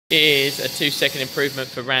Is a 2-second improvement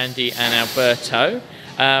for Randy and Alberto.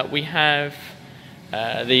 We have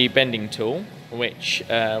the bending tool, which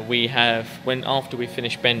we have, after we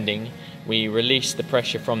finish bending, we release the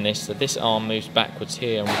pressure from this, so this arm moves backwards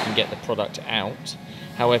here and we can get the product out.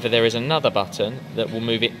 However, there is another button that will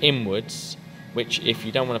move it inwards, which if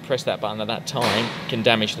you don't want to press that button at that time, can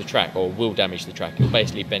damage the track, or will damage the track. It'll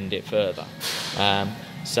basically bend it further.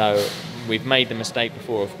 So we've made the mistake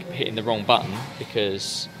before of hitting the wrong button,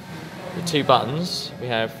 because the two buttons, we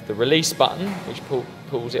have the release button, which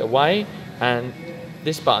pulls it away, and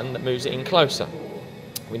this button that moves it in closer.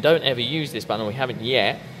 We don't ever use this button, or we haven't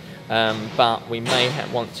yet, but we may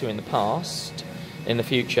want to in the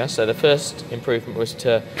future. So the first improvement was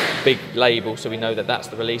to big label, so we know that that's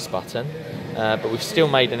the release button, but we've still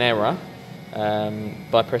made an error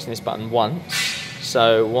by pressing this button once.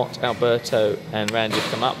 So what Alberto and Randy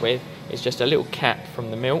have come up with is just a little cap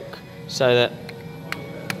from the milk, so that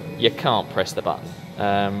you can't press the button.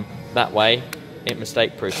 That way it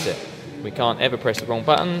mistake proofs it. We can't ever press the wrong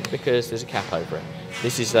button because there's a cap over it.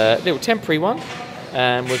 This is a little temporary one,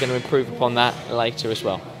 and we're going to improve upon that later as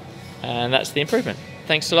well. And that's the improvement.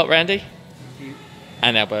 Thanks a lot, Randy. Thank you.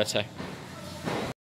 And Alberto.